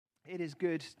It is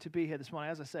good to be here this morning.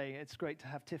 As I say, it's great to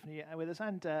have Tiffany with us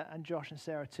and Josh and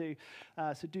Sarah too.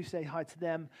 So do say hi to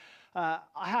them. I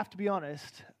have to be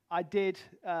honest, I did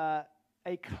a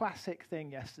classic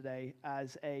thing yesterday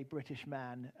as a British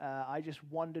man. I just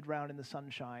wandered around in the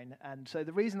sunshine. And so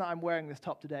the reason that I'm wearing this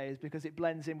top today is because it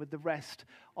blends in with the rest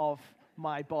of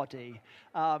my body.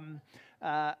 Oh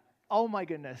my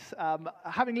goodness.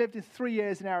 Having lived in 3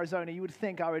 years in Arizona, you would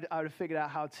think I would have figured out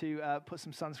how to put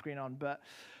some sunscreen on, but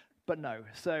no.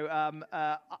 So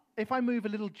if I move a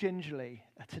little gingerly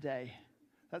today,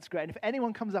 that's great. And if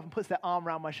anyone comes up and puts their arm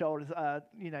around my shoulders,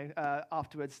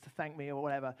 afterwards to thank me or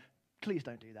whatever, please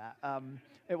don't do that.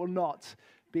 It will not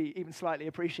be even slightly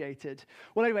appreciated.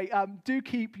 Well, anyway, do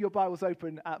keep your Bibles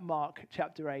open at Mark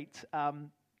chapter 8.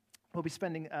 We'll be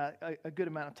spending a good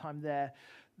amount of time there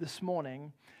this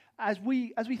morning. As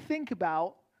we think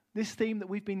about this theme that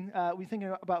we've been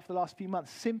thinking about for the last few months,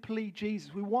 simply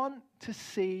Jesus, we want to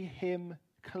see him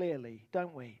clearly,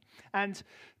 don't we? And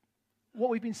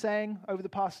what we've been saying over the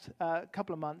past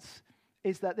couple of months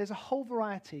is that there's a whole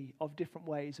variety of different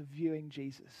ways of viewing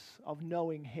Jesus, of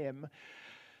knowing him.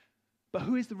 But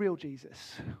who is the real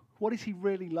Jesus? What is he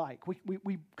really like?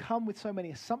 We come with so many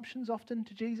assumptions often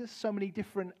to Jesus, so many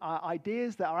different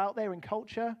ideas that are out there in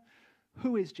culture.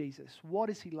 Who is Jesus? What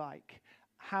is he like?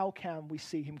 How can we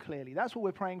see him clearly? That's what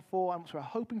we're praying for and what we're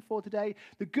hoping for today.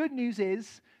 The good news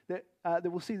is that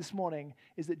we'll see this morning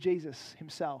is that Jesus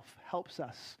himself helps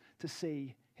us to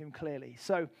see him clearly.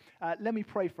 So let me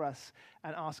pray for us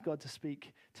and ask God to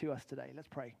speak to us today. Let's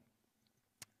pray.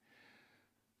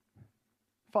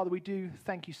 Father, we do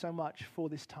thank you so much for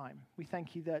this time. We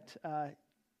thank you that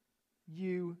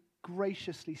you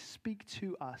graciously speak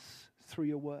to us through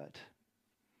your word.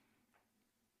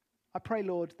 I pray,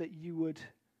 Lord, that you would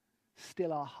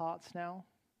still our hearts now,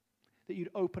 that you'd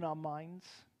open our minds,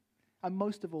 and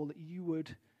most of all, that you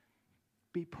would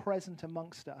be present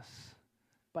amongst us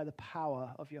by the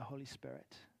power of your Holy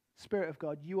Spirit. Spirit of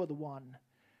God, you are the one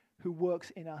who works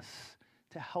in us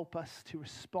to help us to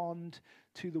respond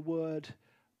to the word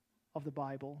of the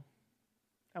Bible,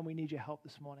 and we need your help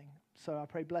this morning. So I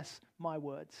pray, bless my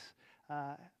words.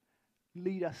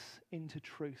 Lead us into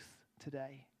truth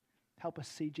today. Help us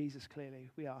see Jesus clearly,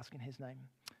 we ask in his name.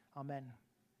 Amen.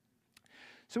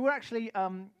 So we're actually,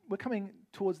 we're coming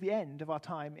towards the end of our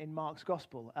time in Mark's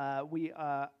Gospel. We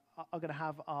are going to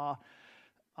have our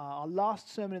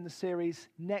last sermon in the series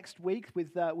next week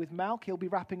with Malk. He'll be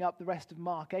wrapping up the rest of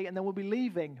Mark 8, and then we'll be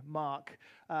leaving Mark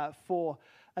for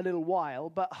a little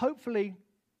while. But hopefully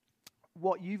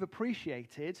what you've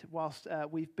appreciated whilst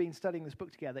we've been studying this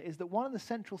book together is that one of the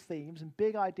central themes and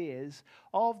big ideas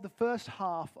of the first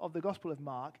half of the Gospel of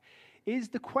Mark is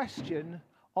the question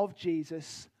of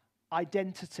Jesus'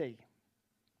 identity.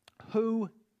 Who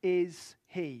is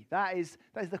he? That is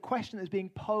the question that's being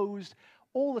posed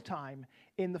all the time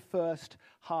in the first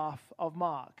half of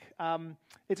Mark.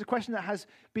 It's a question that has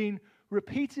been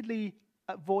repeatedly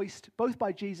voiced both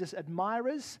by Jesus'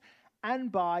 admirers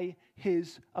and by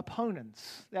his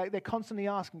opponents. They're constantly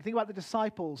asking. Think about the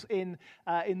disciples in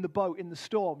the boat, in the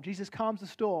storm. Jesus calms the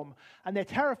storm, and they're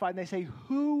terrified, and they say,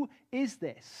 who is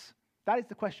this? That is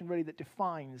the question, really, that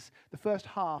defines the first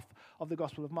half of the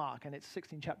Gospel of Mark, and it's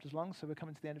 16 chapters long, so we're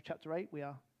coming to the end of chapter 8. We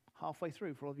are halfway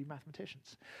through for all of you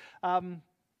mathematicians.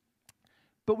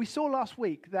 But we saw last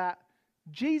week that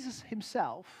Jesus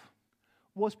himself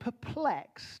was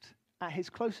perplexed at his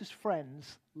closest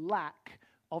friends' lack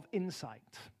of insight.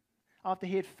 After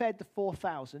he had fed the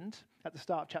 4,000 at the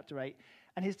start of chapter 8,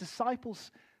 and his disciples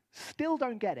still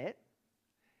don't get it,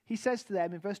 he says to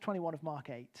them in verse 21 of Mark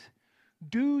 8,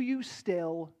 do you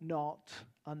still not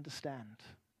understand?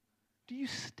 Do you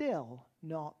still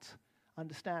not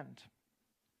understand?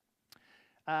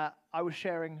 I was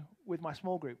sharing with my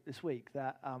small group this week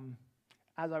that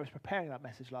as I was preparing that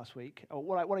message last week, or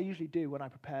what I usually do when I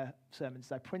prepare sermons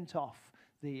is I print off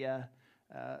the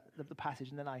passage,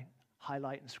 and then I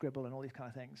highlight and scribble and all these kind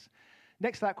of things.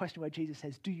 Next to that question where Jesus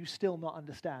says, do you still not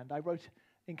understand? I wrote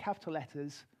in capital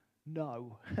letters,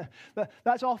 no.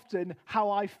 That's often how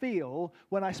I feel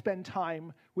when I spend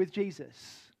time with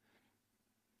Jesus.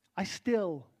 I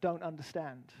still don't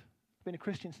understand. I've been a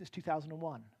Christian since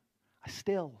 2001. I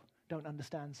still don't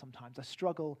understand sometimes. I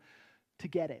struggle to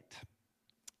get it.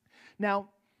 Now,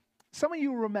 some of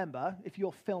you will remember, if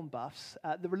you're film buffs,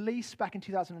 the release back in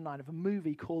 2009 of a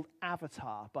movie called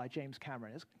Avatar by James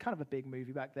Cameron. It was kind of a big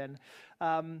movie back then.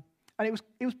 And it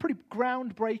was pretty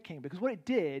groundbreaking because what it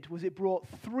did was it brought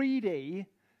 3D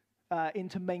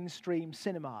into mainstream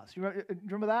cinemas. You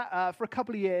remember that? For a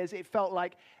couple of years, it felt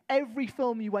like every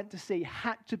film you went to see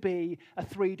had to be a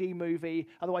 3D movie,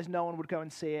 otherwise no one would go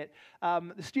and see it.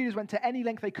 The studios went to any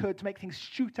length they could to make things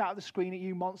shoot out of the screen at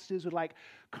you. Monsters would like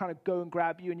kind of go and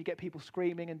grab you, and you get people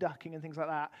screaming and ducking and things like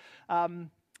that.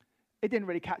 It didn't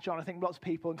really catch on. I think lots of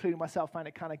people, including myself, found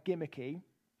it kind of gimmicky.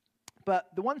 But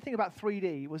the one thing about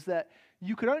 3D was that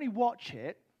you could only watch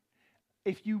it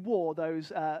if you wore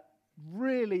those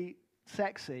really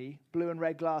sexy blue and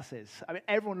red glasses. I mean,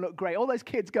 everyone looked great. All those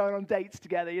kids going on dates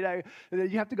together, you know,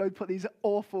 you have to go put these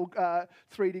awful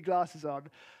 3D glasses on.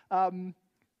 And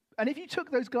if you took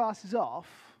those glasses off,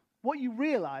 what you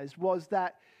realized was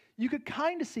that you could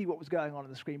kind of see what was going on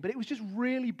the screen, but it was just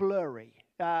really blurry.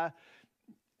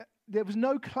 There was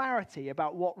no clarity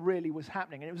about what really was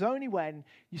happening. And it was only when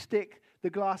you stick the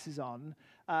glasses on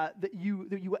that you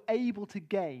were able to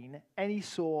gain any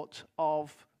sort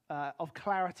of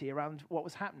clarity around what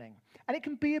was happening. And it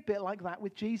can be a bit like that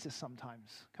with Jesus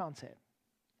sometimes, can't it?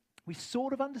 We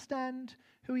sort of understand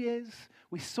who he is.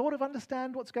 We sort of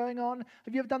understand what's going on.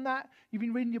 Have you ever done that? You've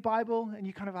been reading your Bible and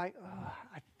you're kind of like, oh,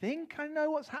 I think I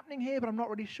know what's happening here, but I'm not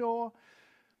really sure.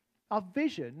 Our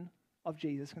vision of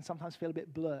Jesus can sometimes feel a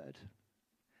bit blurred.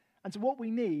 And so what we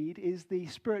need is the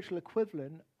spiritual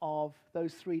equivalent of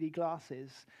those 3D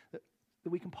glasses that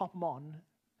we can pop them on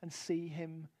and see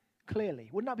him clearly.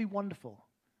 Wouldn't that be wonderful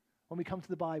when we come to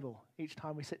the Bible each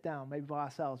time we sit down, maybe by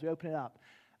ourselves, we open it up,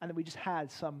 and then we just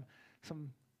had some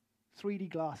 3D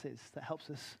glasses that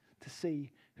helps us to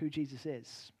see who Jesus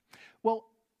is. Well,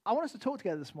 I want us to talk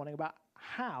together this morning about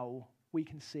how we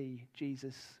can see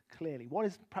Jesus clearly. What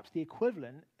is perhaps the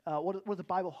equivalent, what does the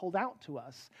Bible hold out to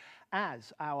us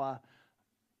as our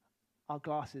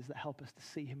glasses that help us to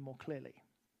see him more clearly?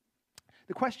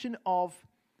 The question of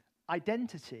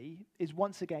identity is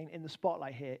once again in the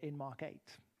spotlight here in Mark 8.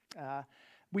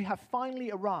 We have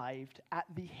finally arrived at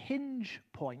the hinge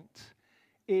point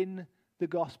in the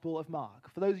Gospel of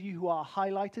Mark. For those of you who are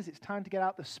highlighters, it's time to get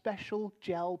out the special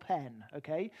gel pen,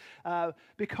 okay?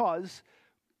 Because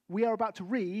we are about to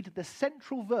read the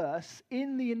central verse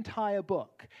in the entire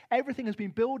book. Everything has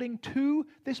been building to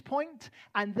this point,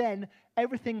 and then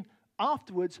everything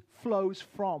afterwards flows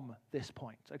from this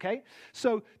point, okay?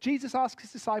 So Jesus asks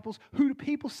his disciples, who do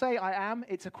people say I am?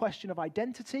 It's a question of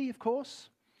identity, of course.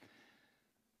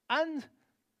 And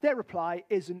their reply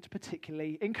isn't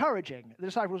particularly encouraging. The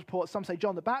disciples report, some say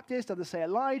John the Baptist, others say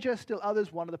Elijah, still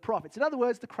others one of the prophets. In other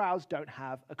words, the crowds don't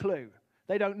have a clue.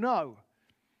 They don't know.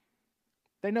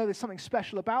 They know there's something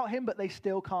special about him, but they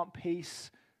still can't piece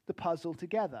the puzzle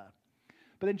together.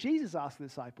 But then Jesus asks the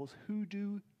disciples, who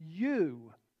do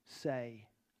you say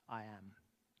I am?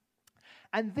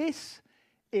 And this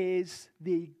is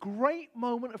the great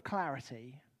moment of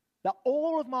clarity that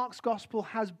all of Mark's gospel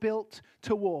has built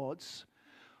towards,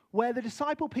 where the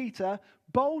disciple Peter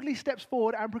boldly steps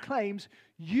forward and proclaims,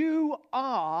 you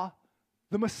are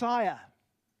the Messiah.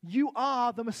 You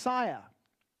are the Messiah.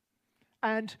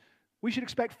 And we should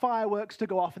expect fireworks to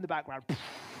go off in the background.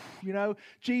 You know,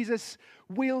 Jesus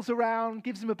wheels around,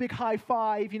 gives him a big high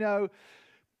five, you know,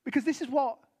 because this is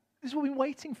what we've been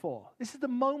waiting for. This is the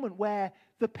moment where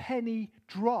the penny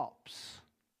drops.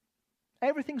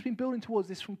 Everything's been building towards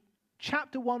this from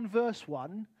chapter 1, verse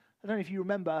 1. I don't know if you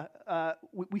remember,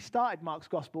 we started Mark's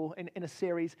Gospel in a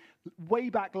series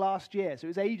way back last year, so it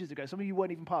was ages ago. Some of you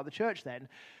weren't even part of the church then.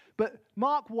 But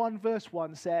Mark 1, verse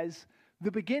 1 says,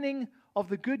 the beginning of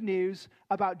the good news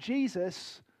about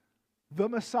Jesus, the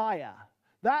Messiah.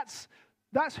 That's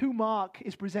who Mark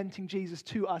is presenting Jesus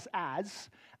to us as,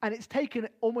 and it's taken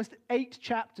almost 8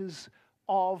 chapters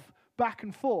of back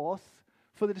and forth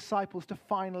for the disciples to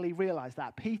finally realize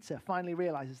that. Peter finally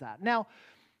realizes that. Now,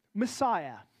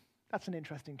 Messiah, that's an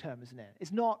interesting term, isn't it?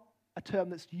 It's not a term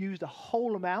that's used a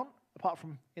whole amount, apart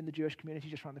from in the Jewish community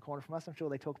just around the corner from us. I'm sure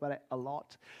they talk about it a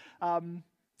lot. But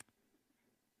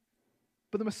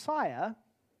the Messiah,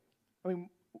 I mean,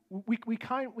 we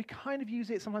kind of use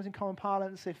it sometimes in common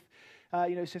parlance if,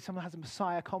 so someone has a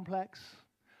Messiah complex,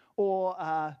 or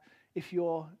if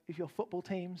your football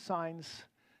team signs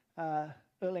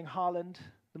Erling Haaland,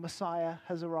 the Messiah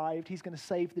has arrived. He's going to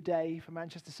save the day for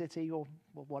Manchester City or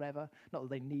whatever. Not that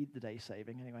they need the day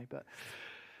saving anyway, but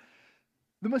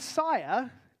the Messiah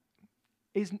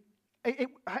is,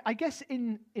 I guess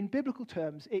in biblical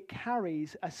terms, it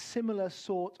carries a similar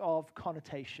sort of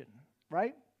connotation,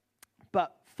 right?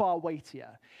 But far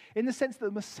weightier, in the sense that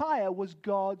the Messiah was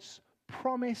God's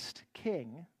promised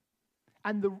king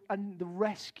and the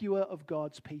rescuer of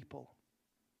God's people.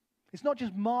 It's not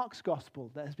just Mark's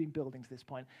gospel that has been building to this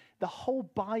point. The whole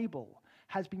Bible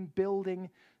has been building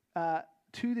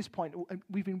to this point,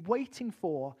 we've been waiting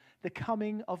for the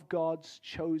coming of God's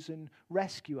chosen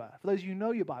rescuer. For those of you who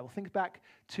know your Bible, think back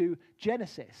to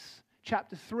Genesis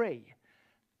chapter 3.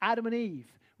 Adam and Eve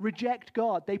reject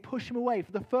God. They push him away.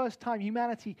 For the first time,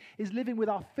 humanity is living with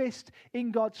our fist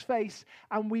in God's face,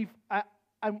 and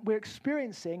we're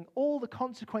experiencing all the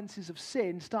consequences of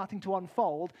sin starting to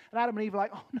unfold. And Adam and Eve are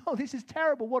like, oh no, this is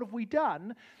terrible. What have we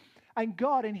done? And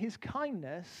God, in his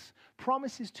kindness,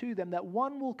 promises to them that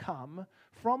one will come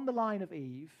from the line of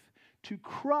Eve to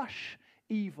crush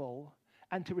evil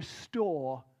and to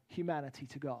restore humanity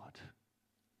to God.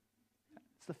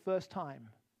 It's the first time,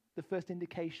 the first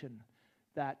indication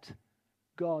that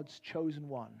God's chosen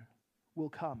one will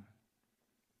come.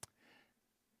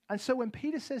 And so when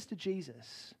Peter says to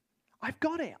Jesus, I've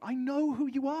got it, I know who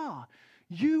you are.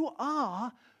 You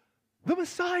are the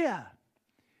Messiah.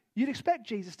 You'd expect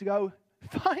Jesus to go,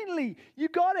 finally, you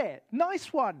got it.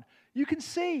 Nice one. You can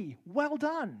see. Well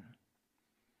done.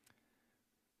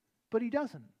 But he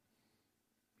doesn't.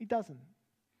 He doesn't.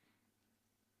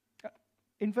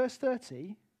 In verse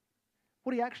 30,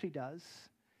 what he actually does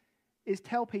is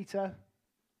tell Peter,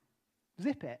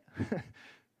 zip it.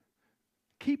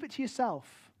 Keep it to yourself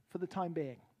for the time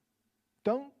being.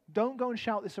 Don't go and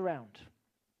shout this around.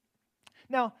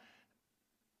 Now,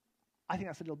 I think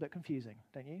that's a little bit confusing,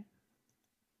 don't you?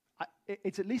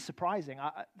 It's at least surprising.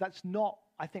 That's not,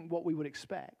 I think, what we would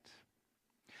expect.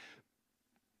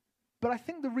 But I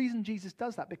think the reason Jesus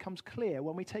does that becomes clear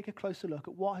when we take a closer look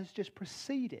at what has just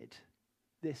preceded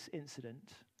this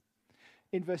incident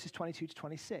in verses 22 to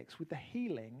 26 with the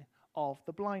healing of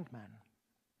the blind man.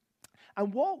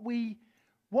 And what we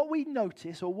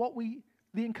notice, or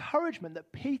the encouragement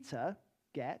that Peter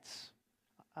gets,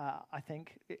 I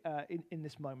think, in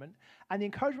this moment, and the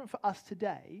encouragement for us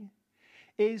today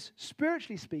is,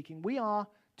 spiritually speaking, we are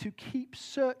to keep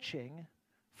searching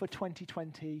for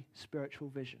 2020 spiritual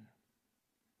vision.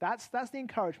 That's the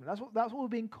encouragement. That's what we're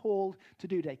being called to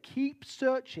do today. Keep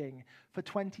searching for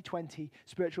 2020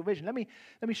 spiritual vision. Let me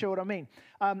show what I mean.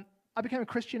 I became a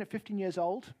Christian at 15 years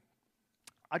old.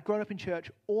 I'd grown up in church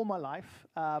all my life.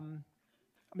 I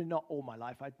mean, not all my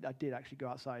life. I did actually go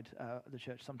outside the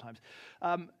church sometimes.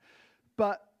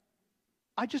 But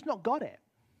I just not got it.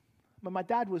 My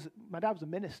dad was a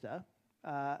minister.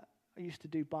 I used to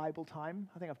do Bible time.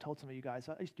 I think I've told some of you guys.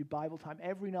 I used to do Bible time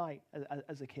every night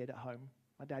as a kid at home.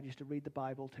 My dad used to read the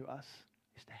Bible to us.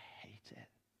 I used to hate it.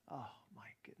 Oh, my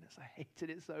goodness, I hated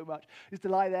it so much. I used to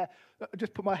lie there,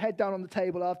 just put my head down on the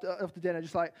table after dinner,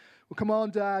 just like, well, come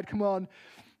on, Dad, come on.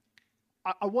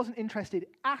 I wasn't interested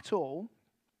at all.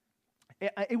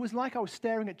 It was like I was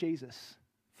staring at Jesus,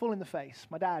 full in the face.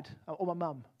 My dad or my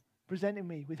mum presenting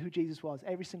me with who Jesus was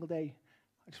every single day.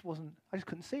 I just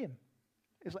couldn't see him.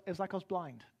 It was like I was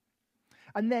blind.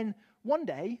 And then one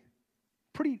day,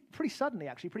 pretty suddenly,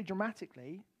 actually, pretty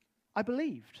dramatically, I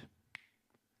believed.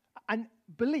 And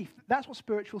belief, that's what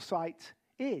spiritual sight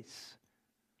is.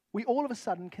 We all of a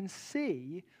sudden can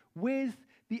see with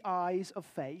the eyes of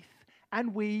faith,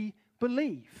 and we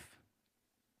believe.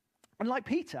 And like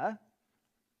Peter,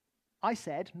 I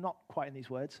said, not quite in these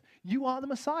words, you are the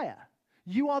Messiah.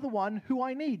 You are the one who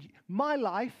I need. My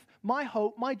life, my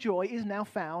hope, my joy is now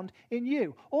found in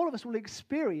you. All of us will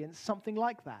experience something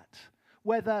like that.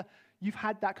 Whether you've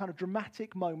had that kind of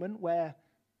dramatic moment where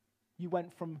you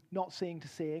went from not seeing to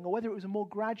seeing, or whether it was a more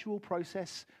gradual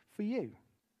process for you.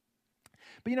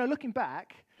 But looking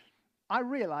back, I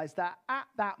realized that at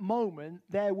that moment,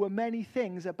 there were many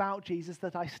things about Jesus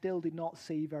that I still did not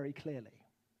see very clearly.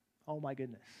 Oh my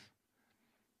goodness.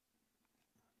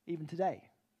 Even today,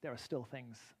 there are still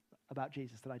things about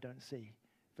Jesus that I don't see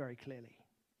very clearly.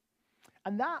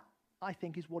 And that, I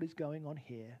think, is what is going on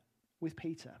here with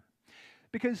Peter.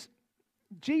 Because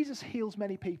Jesus heals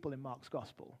many people in Mark's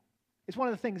gospel. It's one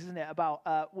of the things, isn't it, about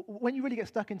when you really get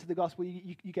stuck into the gospel,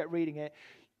 you get reading it,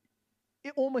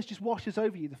 it almost just washes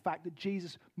over you the fact that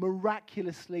Jesus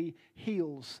miraculously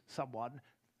heals someone.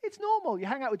 It's normal. You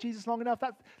hang out with Jesus long enough,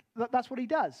 that's what he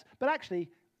does. But actually,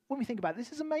 when we think about it,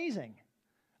 this is amazing.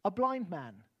 A blind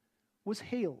man was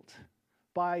healed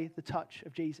by the touch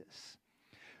of Jesus.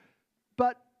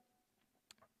 But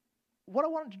what I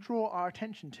want to draw our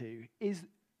attention to is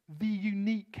the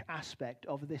unique aspect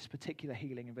of this particular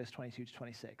healing in verse 22 to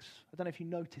 26. I don't know if you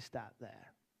noticed that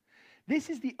there. This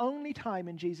is the only time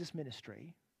in Jesus'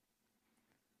 ministry,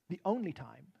 the only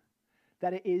time,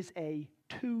 that it is a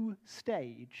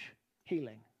two-stage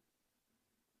healing.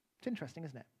 It's interesting,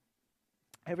 isn't it?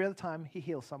 Every other time he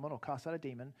heals someone or casts out a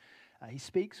demon, he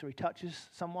speaks or he touches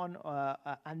someone,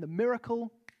 and the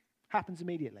miracle happens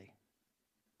immediately.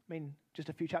 I mean, just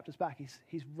a few chapters back,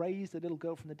 he's raised a little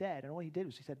girl from the dead, and all he did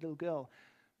was he said, little girl,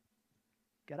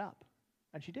 get up.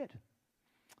 And she did.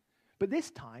 But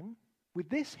this time, with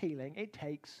this healing, it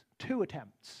takes 2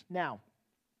 attempts. Now,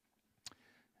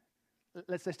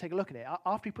 let's take a look at it.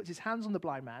 After he puts his hands on the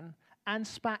blind man and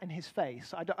spat in his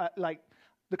face,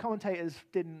 the commentators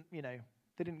didn't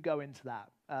go into that.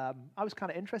 I was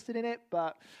kind of interested in it,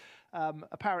 but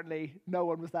apparently no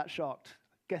one was that shocked.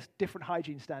 I guess different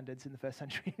hygiene standards in the first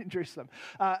century in Jerusalem.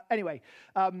 Anyway,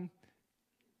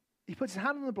 he puts his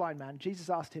hand on the blind man. Jesus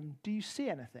asked him, do you see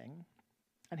anything?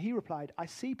 And he replied, I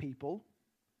see people.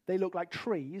 They look like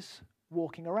trees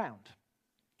walking around.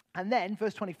 And then,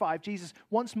 verse 25, Jesus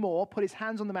once more put his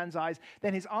hands on the man's eyes.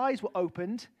 Then his eyes were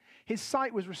opened, his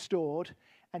sight was restored,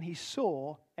 and he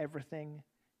saw everything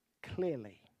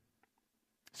clearly.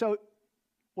 So,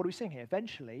 what are we seeing here?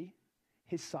 Eventually,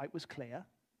 his sight was clear,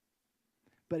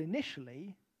 but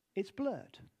initially, it's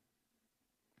blurred.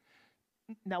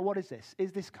 Now, what is this?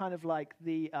 Is this kind of like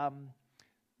the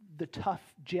tough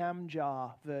jam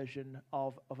jar version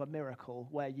of a miracle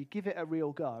where you give it a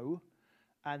real go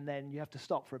and then you have to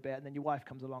stop for a bit and then your wife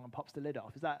comes along and pops the lid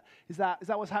off? Is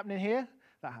that what's happening here?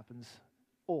 That happens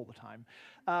all the time.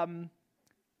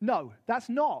 No, that's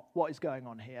not what is going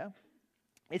on here.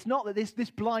 It's not that this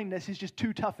blindness is just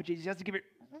too tough for Jesus. He has to give it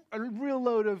a real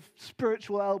load of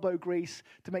spiritual elbow grease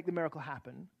to make the miracle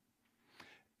happen.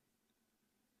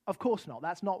 Of course not.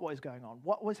 That's not what is going on.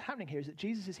 What was happening here is that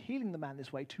Jesus is healing the man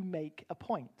this way to make a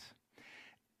point.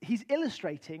 He's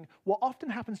illustrating what often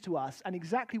happens to us and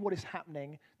exactly what is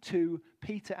happening to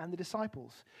Peter and the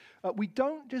disciples. We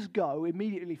don't just go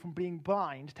immediately from being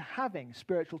blind to having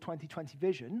spiritual 20/20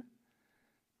 vision.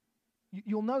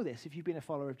 You'll know this if you've been a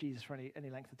follower of Jesus for any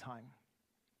length of time.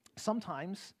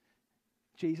 Sometimes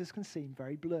Jesus can seem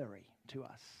very blurry to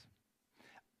us.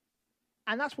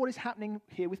 And that's what is happening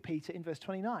here with Peter in verse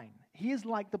 29. He is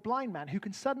like the blind man who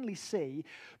can suddenly see,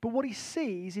 but what he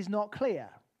sees is not clear.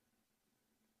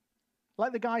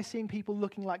 Like the guy seeing people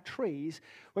looking like trees,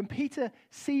 when Peter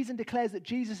sees and declares that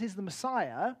Jesus is the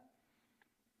Messiah,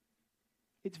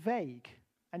 it's vague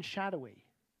and shadowy,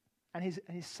 and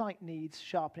his sight needs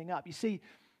sharpening up. You see,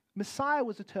 Messiah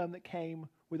was a term that came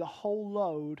with a whole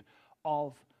load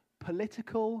of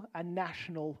political and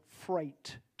national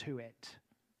freight to it.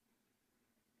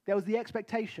 There was the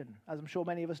expectation, as I'm sure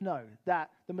many of us know,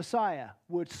 that the Messiah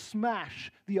would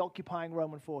smash the occupying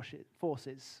Roman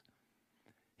forces.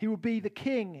 He would be the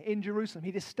king in Jerusalem.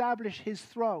 He'd establish his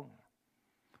throne.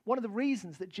 One of the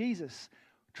reasons that Jesus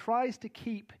tries to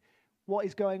keep what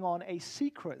is going on a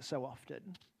secret so often,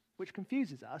 which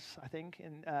confuses us, I think,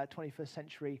 in 21st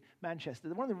century Manchester.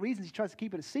 One of the reasons he tries to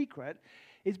keep it a secret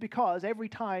is because every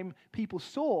time people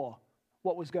saw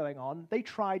what was going on, they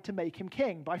tried to make him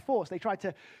king by force. They tried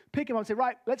to pick him up and say,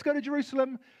 right, let's go to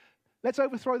Jerusalem. Let's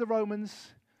overthrow the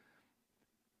Romans.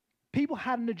 People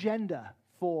had an agenda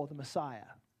for the Messiah.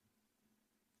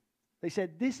 They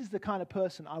said, this is the kind of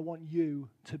person I want you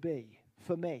to be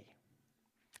for me.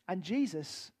 And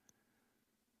Jesus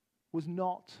was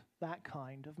not that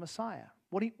kind of Messiah.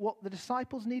 What the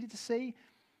disciples needed to see,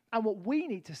 and what we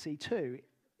need to see too,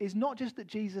 is not just that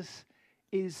Jesus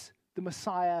is the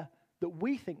Messiah that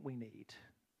we think we need.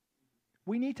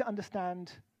 We need to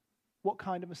understand what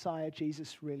kind of Messiah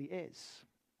Jesus really is.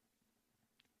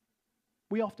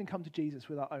 We often come to Jesus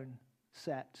with our own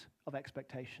set of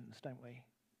expectations, don't we?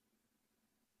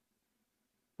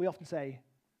 We often say,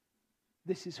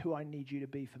 this is who I need you to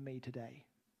be for me today.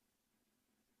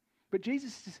 But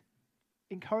Jesus is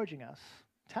encouraging us,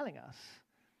 telling us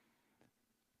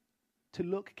to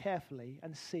look carefully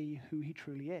and see who he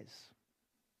truly is.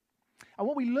 And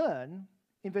what we learn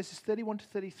in verses 31 to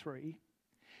 33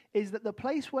 is that the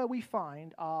place where we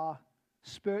find our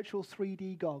spiritual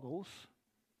 3D goggles,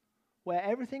 where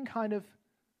everything kind of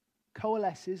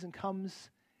coalesces and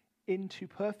comes into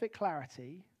perfect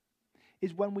clarity,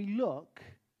 is when we look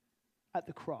at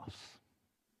the cross.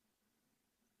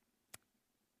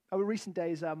 Over recent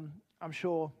days, I'm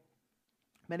sure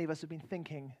many of us have been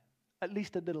thinking at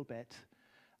least a little bit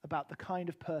about the kind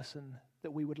of person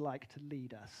that we would like to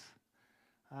lead us.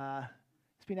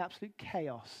 It's been absolute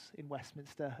chaos in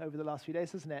Westminster over the last few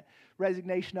days, hasn't it?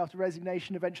 Resignation after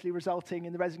resignation, eventually resulting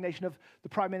in the resignation of the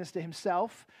Prime Minister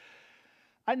himself.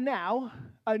 And now,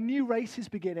 a new race is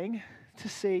beginning to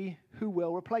see who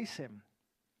will replace him.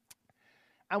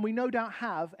 And we no doubt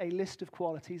have a list of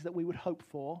qualities that we would hope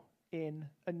for in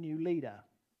a new leader.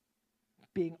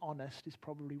 Being honest is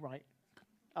probably right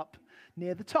up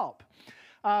near the top.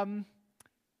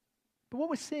 But what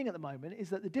we're seeing at the moment is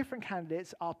that the different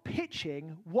candidates are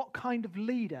pitching what kind of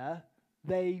leader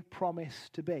they promise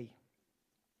to be.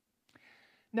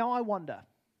 Now, I wonder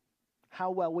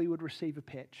how well we would receive a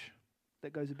pitch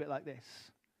that goes a bit like this.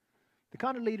 The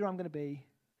kind of leader I'm going to be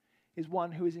is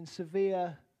one who is in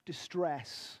severe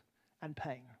distress and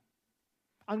pain.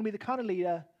 I'm going to be the kind of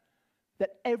leader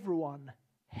that everyone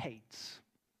hates.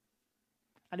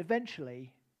 And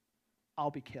eventually,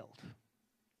 I'll be killed.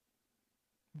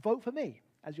 Vote for me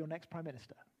as your next Prime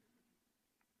Minister.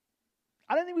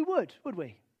 I don't think we would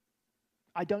we?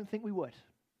 I don't think we would.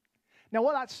 Now,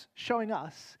 what that's showing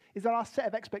us is that our set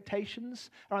of expectations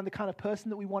around the kind of person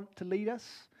that we want to lead us,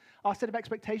 our set of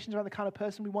expectations around the kind of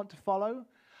person we want to follow,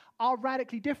 are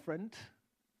radically different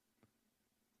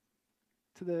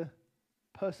to the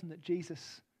person that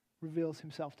Jesus reveals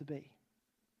himself to be.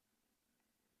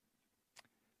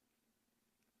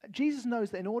 Jesus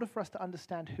knows that in order for us to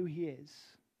understand who he is,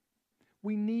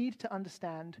 we need to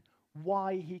understand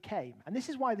why he came. And this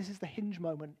is why this is the hinge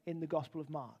moment in the Gospel of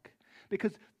Mark.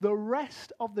 Because the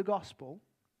rest of the Gospel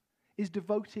is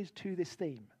devoted to this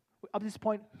theme. Up to this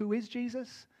point, who is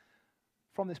Jesus?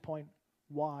 From this point,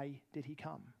 why did he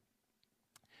come?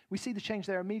 We see the change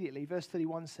there immediately. Verse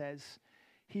 31 says,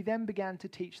 he then began to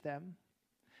teach them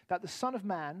that the Son of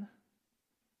Man,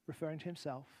 referring to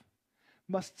himself,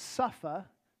 must suffer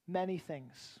many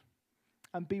things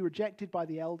and be rejected by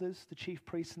the elders, the chief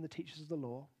priests, and the teachers of the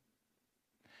law,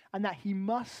 and that he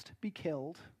must be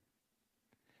killed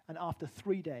and after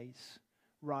 3 days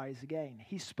rise again.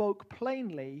 He spoke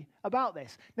plainly about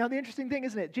this. Now, the interesting thing,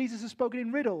 isn't it? Jesus has spoken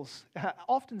in riddles,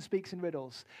 often speaks in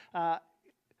riddles.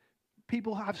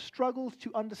 People have struggled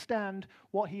to understand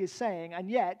what he is saying, and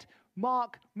yet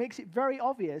Mark makes it very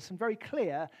obvious and very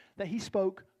clear that he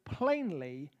spoke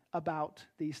plainly about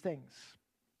these things.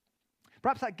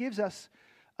 Perhaps that gives us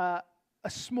a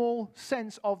small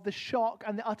sense of the shock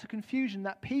and the utter confusion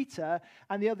that Peter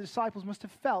and the other disciples must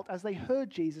have felt as they heard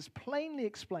Jesus plainly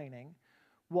explaining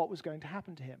what was going to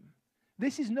happen to him.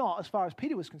 This is not, as far as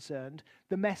Peter was concerned,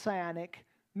 the messianic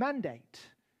mandate.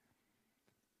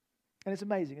 And it's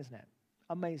amazing, isn't it?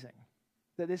 Amazing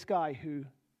that this guy who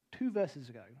 2 verses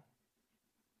ago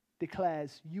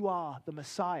declares, you are the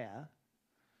Messiah,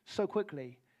 so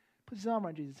quickly puts his arm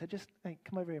around Jesus and said, hey,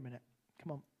 come over here a minute.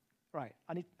 Come on. Right,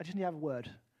 I just need to have a word.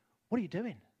 What are you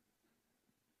doing?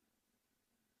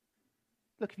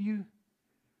 Look,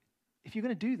 if you're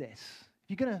going to do this, if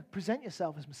you're going to present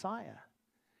yourself as Messiah,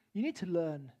 you need to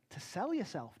learn to sell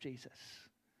yourself, Jesus.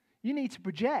 You need to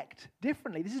project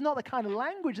differently. This is not the kind of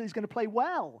language that is going to play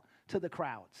well to the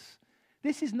crowds.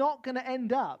 This is not going to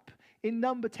end up in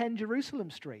number 10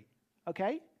 Jerusalem Street,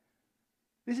 okay?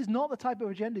 This is not the type of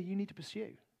agenda you need to pursue.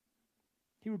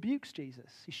 He rebukes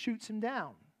Jesus. He shoots him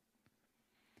down.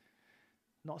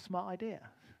 Not a smart idea,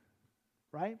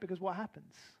 right? Because what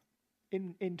happens?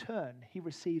 In turn, he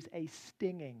receives a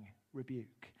stinging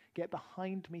rebuke. Get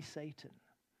behind me, Satan,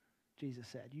 Jesus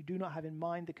said. You do not have in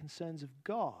mind the concerns of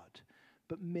God,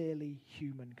 but merely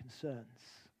human concerns.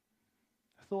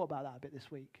 I thought about that a bit this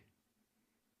week.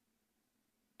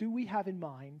 Do we have in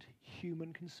mind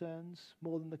human concerns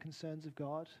more than the concerns of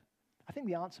God? I think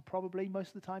the answer probably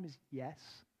most of the time is yes.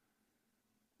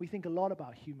 We think a lot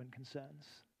about human concerns.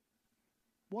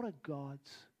 What are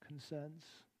God's concerns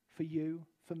for you,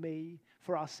 for me,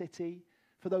 for our city,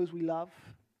 for those we love?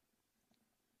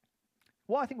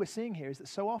 What I think we're seeing here is that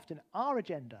so often our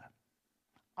agenda,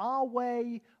 our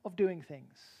way of doing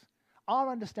things, our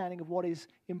understanding of what is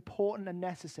important and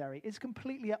necessary is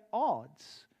completely at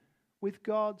odds with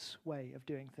God's way of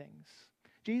doing things.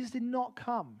 Jesus did not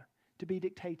come to be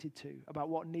dictated to about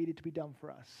what needed to be done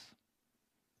for us.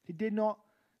 He did not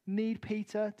need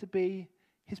Peter to be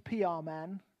his PR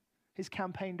man, his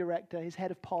campaign director, his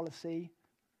head of policy.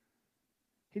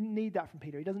 He didn't need that from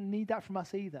Peter. He doesn't need that from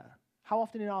us either. How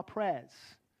often in our prayers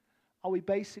are we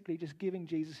basically just giving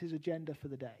Jesus his agenda for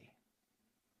the day?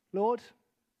 Lord,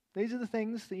 these are the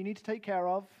things that you need to take care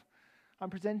of. I'm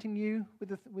presenting you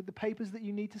with the papers that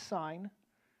you need to sign.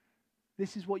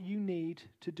 This is what you need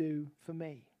to do for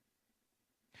me.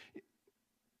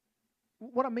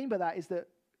 What I mean by that is that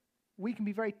we can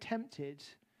be very tempted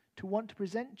to want to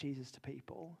present Jesus to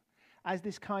people as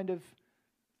this kind of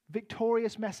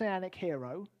victorious messianic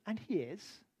hero, and he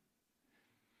is,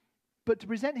 but to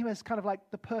present him as kind of like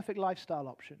the perfect lifestyle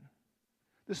option,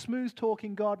 the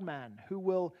smooth-talking God-man who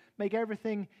will make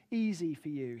everything easy for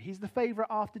you. He's the favorite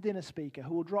after-dinner speaker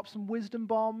who will drop some wisdom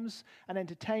bombs and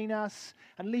entertain us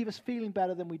and leave us feeling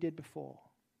better than we did before.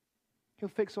 He'll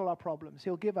fix all our problems.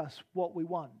 He'll give us what we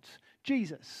want.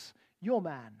 Jesus, your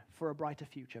man for a brighter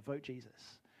future. Vote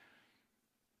Jesus.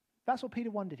 That's what Peter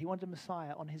wanted. He wanted a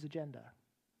Messiah on his agenda.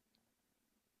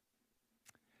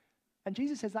 And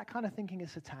Jesus says that kind of thinking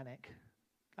is satanic.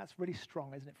 That's really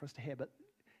strong, isn't it, for us to hear? But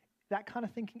that kind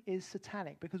of thinking is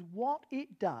satanic, because what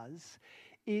it does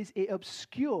is it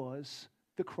obscures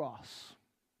the cross.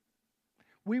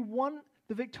 We want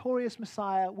the victorious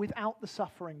Messiah without the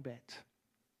suffering bit.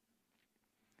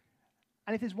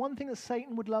 And if there's one thing that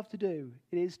Satan would love to do,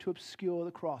 it is to obscure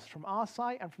the cross from our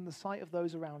sight and from the sight of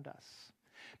those around us.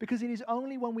 Because it is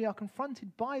only when we are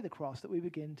confronted by the cross that we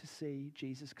begin to see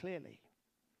Jesus clearly.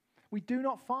 We do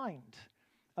not find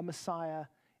a Messiah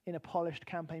in a polished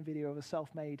campaign video of a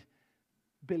self-made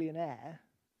billionaire.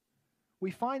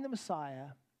 We find the Messiah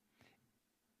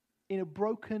in a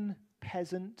broken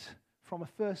peasant from a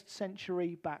first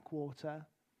century backwater,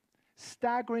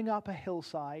 staggering up a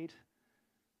hillside,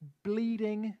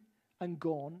 bleeding and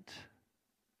gaunt.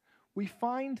 We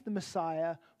find the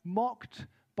Messiah mocked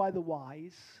by the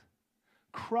wise,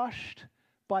 crushed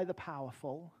by the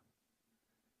powerful,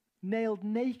 nailed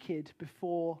naked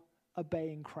before a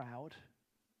baying crowd.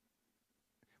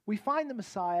 We find the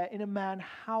Messiah in a man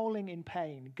howling in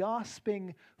pain,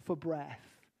 gasping for breath,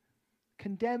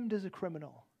 condemned as a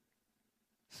criminal,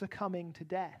 succumbing to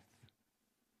death.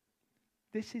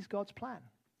 This is God's plan.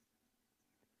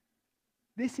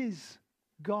 This is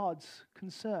God's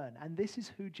concern, and this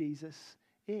is who Jesus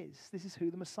is. This is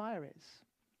who the Messiah is.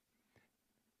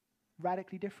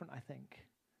 Radically different, I think,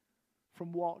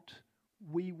 from what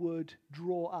we would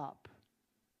draw up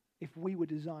if we were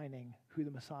designing who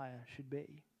the Messiah should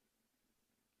be.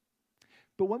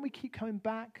 But when we keep coming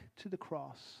back to the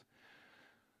cross,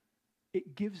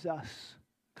 it gives us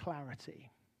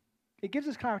clarity. It gives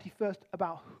us clarity first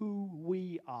about who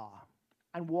we are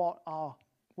and what our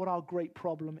great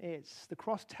problem is. The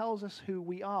cross tells us who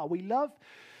we are. We love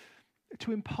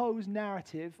to impose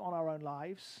narrative on our own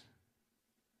lives.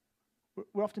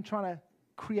 We're often trying to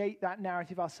create that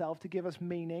narrative ourselves to give us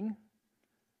meaning.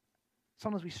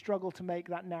 Sometimes we struggle to make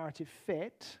that narrative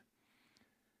fit.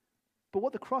 But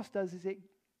what the cross does is it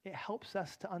helps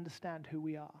us to understand who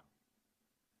we are.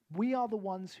 We are the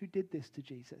ones who did this to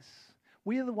Jesus.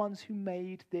 We are the ones who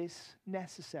made this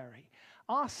necessary.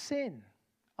 Our sin,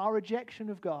 our rejection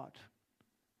of God,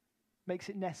 makes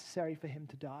it necessary for him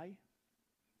to die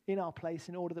in our place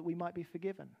in order that we might be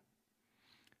forgiven.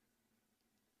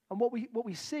 And what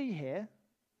we see here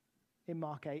in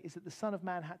Mark 8 is that the Son of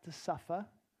Man had to suffer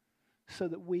so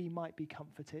that we might be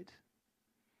comforted.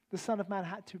 The Son of Man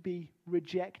had to be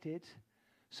rejected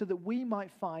so that we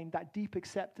might find that deep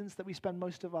acceptance that we spend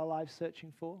most of our lives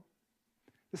searching for.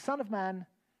 The Son of Man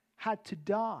had to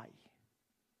die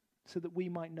so that we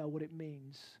might know what it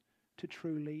means to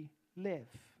truly live.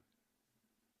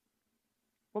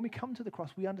 When we come to the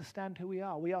cross, we understand who we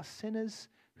are. We are sinners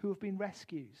who have been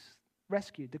rescued.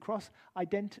 The cross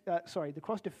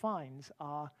defines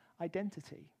our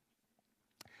identity.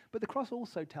 But the cross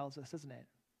also tells us, doesn't it,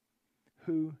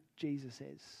 who Jesus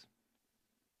is.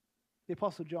 The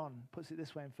Apostle John puts it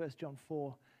this way in 1 John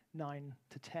 4, 9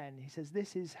 to 10. He says,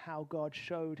 "This is how God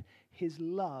showed his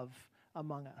love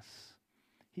among us.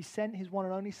 He sent his one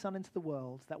and only Son into the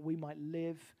world that we might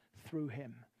live through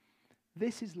him.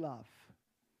 This is love.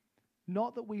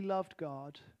 Not that we loved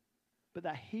God, but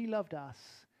that he loved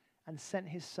us and sent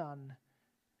his Son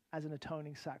as an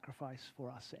atoning sacrifice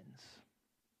for our sins,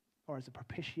 or as a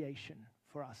propitiation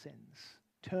for our sins,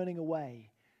 turning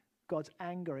away God's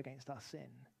anger against our sin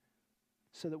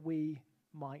so that we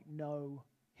might know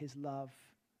his love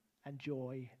and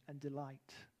joy and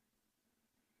delight."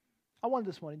 I wonder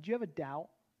this morning, do you ever doubt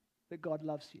that God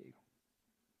loves you?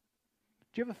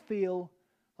 Do you ever feel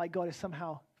like God is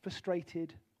somehow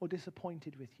frustrated or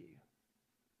disappointed with you?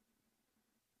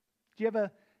 Do you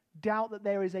ever doubt that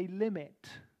there is a limit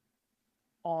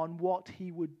on what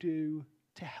he would do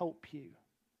to help you,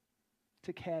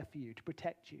 to care for you, to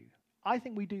protect you? I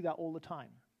think we do that all the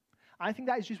time. I think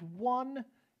that is just one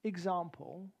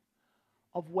example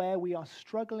of where we are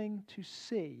struggling to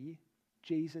see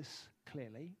Jesus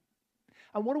clearly.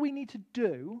 And what do we need to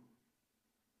do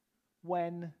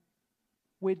when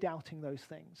we're doubting those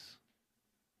things?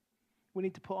 We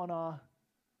need to put on our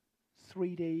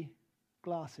 3D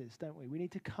glasses, don't we? We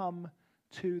need to come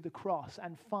to the cross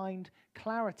and find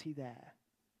clarity there.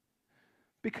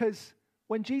 Because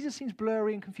when Jesus seems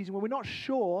blurry and confusing, when we're not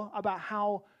sure about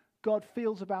how God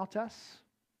feels about us,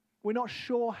 we're not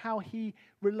sure how he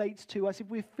relates to us, if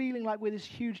we're feeling like we're this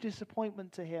huge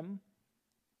disappointment to him,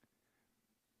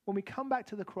 when we come back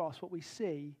to the cross, what we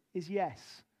see is,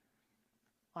 yes,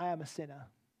 I am a sinner.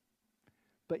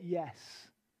 But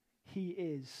yes, he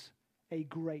is a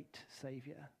great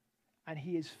Savior. And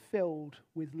he is filled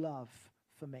with love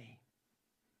for me.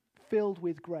 Filled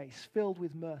with grace, filled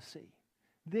with mercy.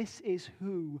 This is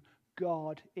who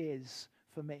God is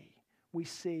for me. We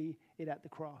see it at the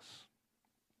cross.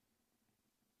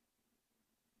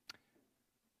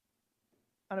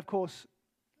 And of course,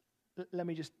 let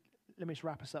me just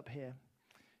wrap us up here.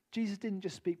 Jesus didn't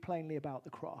just speak plainly about the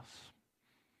cross,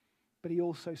 but he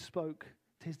also spoke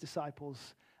to his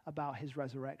disciples about his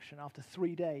resurrection. After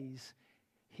 3 days,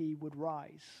 he would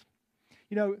rise.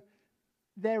 You know,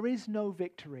 there is no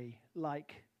victory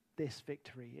like this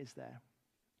victory, is there?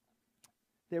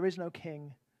 There is no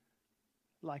king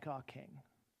like our king.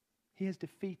 He has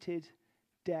defeated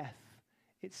death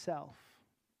itself.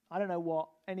 I don't know what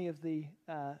any of the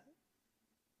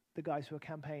guys who are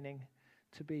campaigning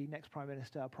to be next Prime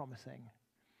Minister are promising.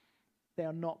 They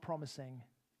are not promising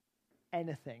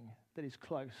anything that is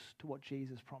close to what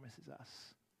Jesus promises us.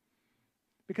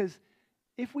 Because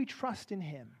if we trust in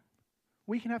him,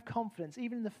 we can have confidence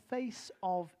even in the face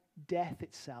of death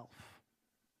itself.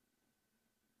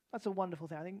 That's a wonderful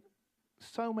thing. I think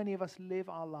so many of us live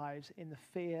our lives in the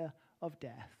fear of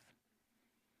death.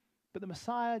 But the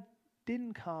Messiah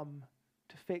didn't come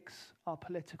to fix our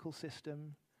political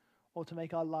system or to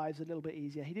make our lives a little bit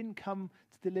easier. He didn't come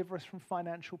to deliver us from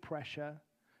financial pressure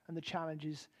and the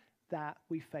challenges that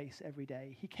we face every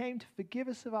day. He came to forgive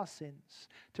us of our sins,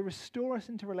 to restore us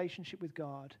into relationship with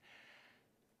God,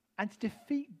 and to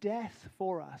defeat death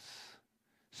for us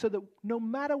so that no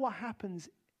matter what happens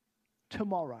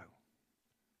tomorrow,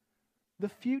 the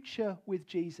future with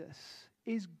Jesus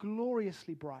is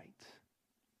gloriously bright.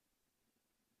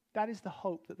 That is the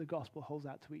hope that the gospel holds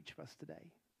out to each of us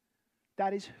today.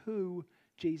 That is who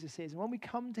Jesus is. And when we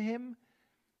come to him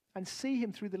and see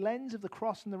him through the lens of the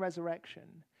cross and the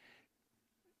resurrection,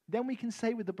 then we can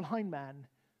say with the blind man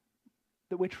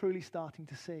that we're truly starting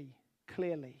to see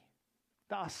clearly,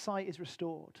 that our sight is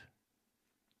restored.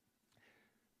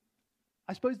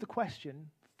 I suppose the question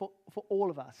for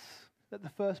all of us that the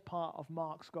first part of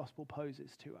Mark's gospel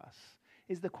poses to us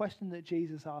is the question that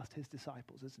Jesus asked his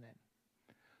disciples, isn't it?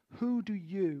 Who do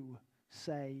you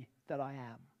say that I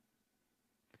am?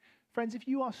 Friends, if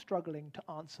you are struggling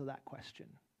to answer that question,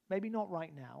 maybe not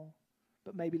right now,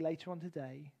 but maybe later on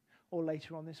today or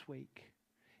later on this week,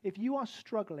 if you are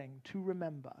struggling to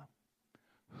remember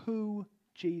who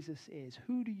Jesus is,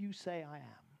 who do you say I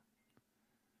am?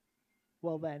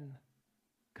 Well then,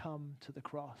 come to the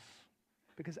cross.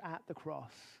 Because at the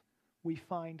cross, we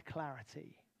find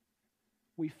clarity.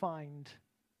 We find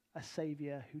a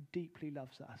Savior who deeply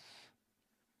loves us.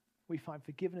 We find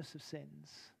forgiveness of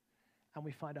sins. And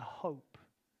we find a hope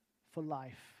for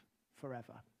life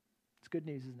forever. It's good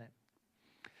news, isn't it?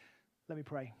 Let me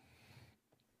pray.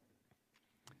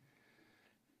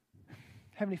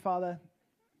 Heavenly Father,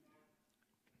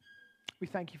 we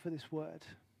thank you for this word.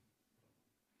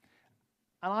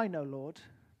 And I know, Lord,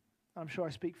 I'm sure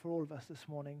I speak for all of us this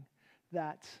morning,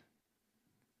 that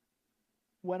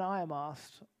when I am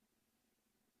asked,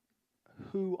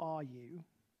 who are you,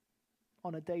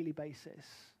 on a daily basis,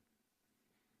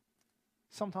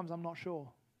 sometimes I'm not sure.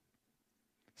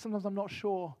 Sometimes I'm not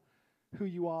sure who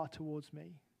you are towards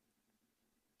me.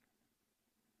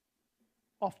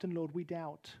 Often, Lord, we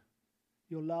doubt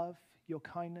your love, your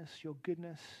kindness, your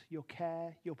goodness, your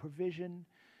care, your provision,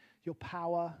 your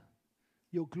power,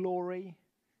 your glory,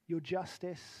 your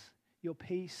justice, your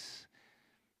peace.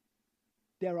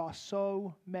 There are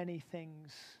so many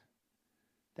things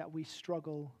that we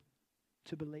struggle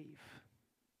to believe.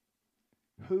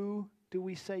 Who do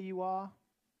we say you are?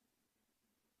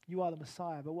 You are the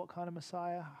Messiah, but what kind of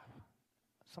Messiah?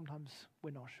 Sometimes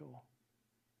we're not sure.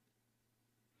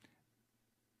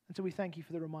 And so we thank you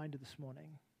for the reminder this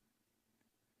morning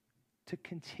to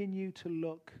continue to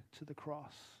look to the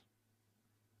cross.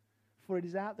 For it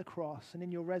is at the cross and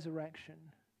in your resurrection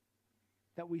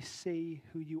that we see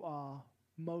who you are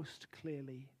most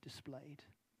clearly displayed.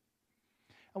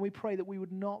 And we pray that we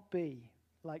would not be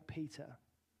like Peter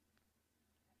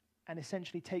and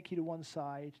essentially take you to one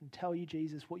side and tell you,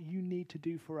 Jesus, what you need to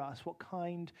do for us, what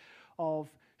kind of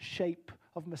shape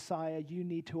of Messiah you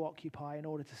need to occupy in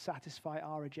order to satisfy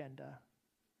our agenda.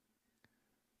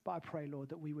 But I pray, Lord,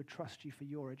 that we would trust you for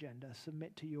your agenda,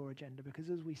 submit to your agenda, because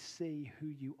as we see who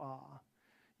you are,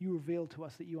 you reveal to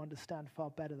us that you understand far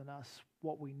better than us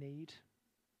what we need.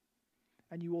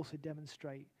 And you also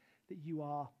demonstrate that you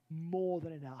are more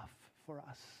than enough for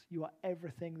us. You are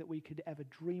everything that we could ever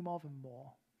dream of and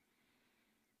more.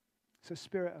 So,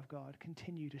 Spirit of God,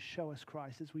 continue to show us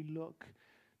Christ as we look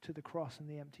to the cross and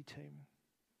the empty tomb.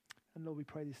 And Lord, we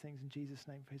pray these things in Jesus'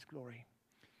 name for his glory.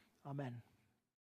 Amen.